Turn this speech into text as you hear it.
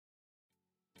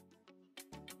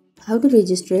How to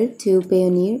register to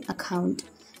Payoneer account.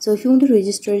 So if you want to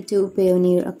register to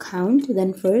Payoneer account,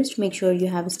 then first make sure you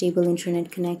have a stable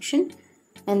internet connection,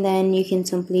 and then you can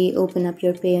simply open up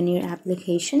your Payoneer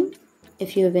application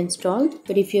if you have installed.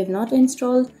 But if you have not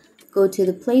installed, go to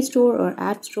the Play Store or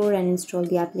App Store and install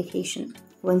the application.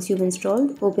 Once you've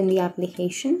installed, open the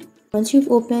application. Once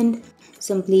you've opened,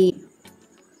 simply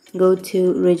go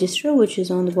to register, which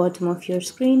is on the bottom of your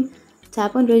screen.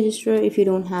 Tap on register if you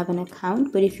don't have an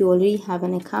account, but if you already have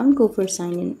an account, go for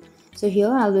sign in. So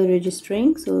here I'll be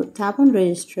registering, so tap on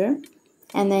register,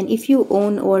 and then if you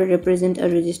own or represent a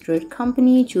registered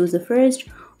company, choose the first,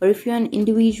 or if you're an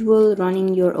individual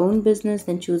running your own business,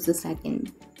 then choose the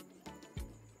second.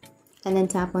 And then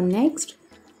tap on next,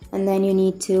 and then you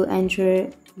need to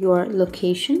enter your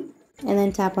location, and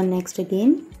then tap on next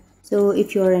again. So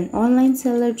if you're an online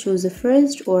seller, choose the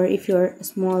first, or if you're a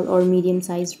small or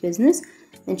medium-sized business,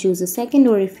 then choose the second,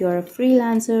 or if you're a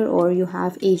freelancer or you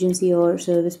have agency or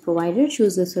service provider,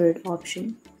 choose the third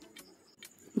option.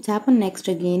 Tap on next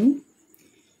again,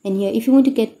 and here if you want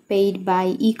to get paid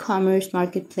by e-commerce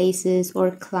marketplaces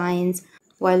or clients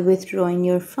while withdrawing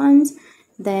your funds,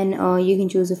 then you can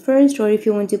choose the first, or if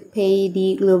you want to pay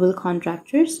the global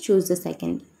contractors, choose the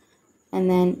second. And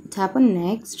then tap on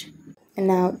next, and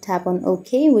now tap on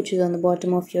OK, which is on the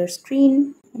bottom of your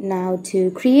screen. Now to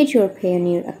create your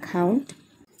Payoneer account,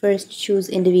 first choose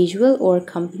individual or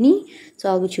company. So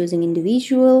I'll be choosing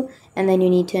individual, and then you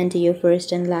need to enter your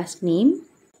first and last name,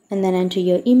 and then enter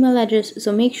your email address.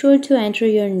 So make sure to enter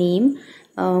your name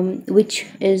which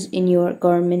is in your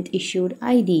government issued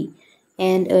ID,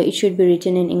 and it should be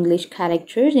written in English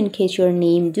characters in case your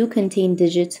name do contain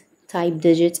digits, type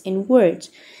digits in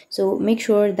words. So make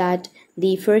sure that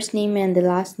the first name and the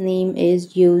last name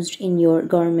is used in your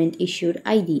government issued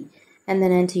ID, and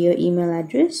then enter your email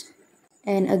address,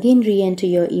 and again re-enter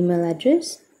your email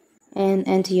address and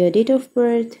enter your date of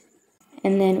birth.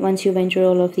 And then once you've entered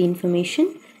all of the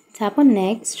information, tap on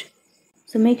next.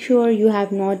 So make sure you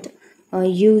have not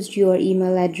used your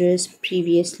email address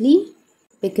previously,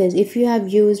 because if you have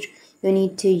used, you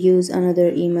need to use another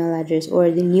email address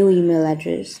or the new email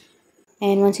address.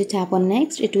 And once you tap on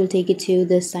next, it will take you to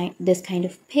this kind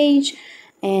of page,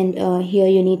 and here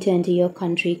you need to enter your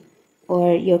country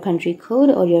or your country code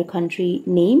or your country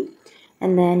name,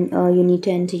 and then you need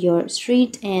to enter your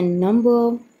street and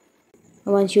number.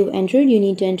 Once you've entered, you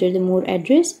need to enter the more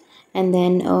address, and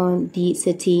then the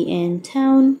city and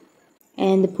town,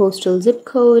 and the postal zip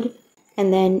code,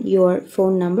 and then your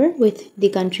phone number with the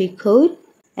country code,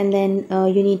 and then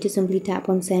you need to simply tap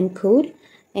on send code.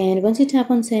 And once you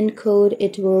tap on send code,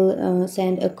 it will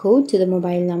send a code to the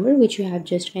mobile number which you have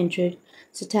just entered.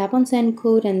 So tap on send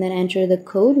code and then enter the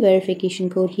code, verification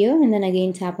code here, and then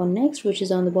again tap on next, which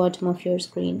is on the bottom of your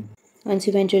screen. Once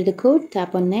you've entered the code,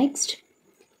 tap on next,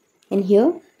 and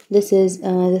here this is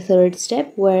the third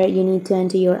step where you need to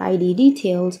enter your ID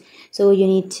details. So you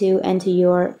need to enter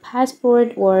your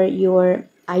passport or your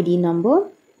ID number.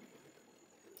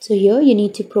 So here you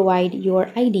need to provide your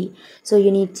ID. So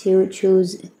you need to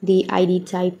choose the ID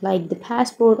type like the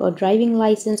passport or driving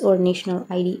license or national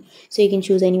ID. So you can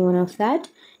choose any one of that,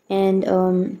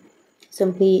 and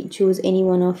simply choose any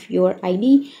one of your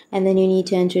ID, and then you need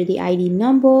to enter the ID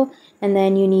number, and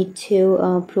then you need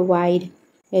to provide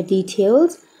your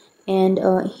details. And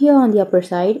here on the upper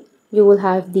side you will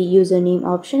have the username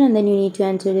option, and then you need to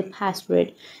enter the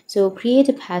password. So create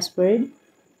a password.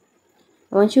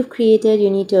 Once you've created, you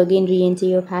need to again re-enter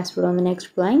your password on the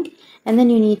next blank, and then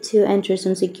you need to enter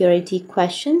some security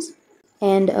questions,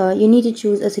 and you need to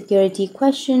choose a security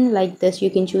question like this.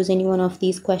 You can choose any one of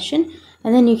these questions,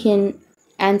 and then you can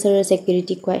answer a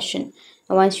security question.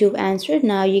 And once you've answered,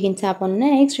 now you can tap on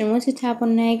next, and once you tap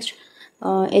on next,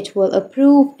 it will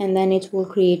approve, and then it will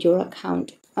create your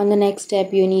account. On the next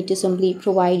step, you need to simply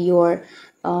provide your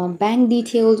bank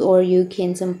details, or you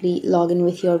can simply log in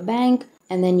with your bank,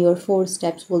 and then your 4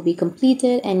 steps will be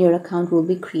completed and your account will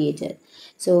be created.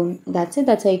 So that's it.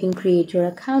 That's how you can create your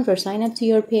account or sign up to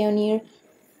your Payoneer.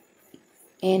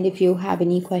 And if you have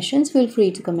any questions, feel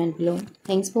free to comment below.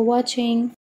 Thanks for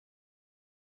watching.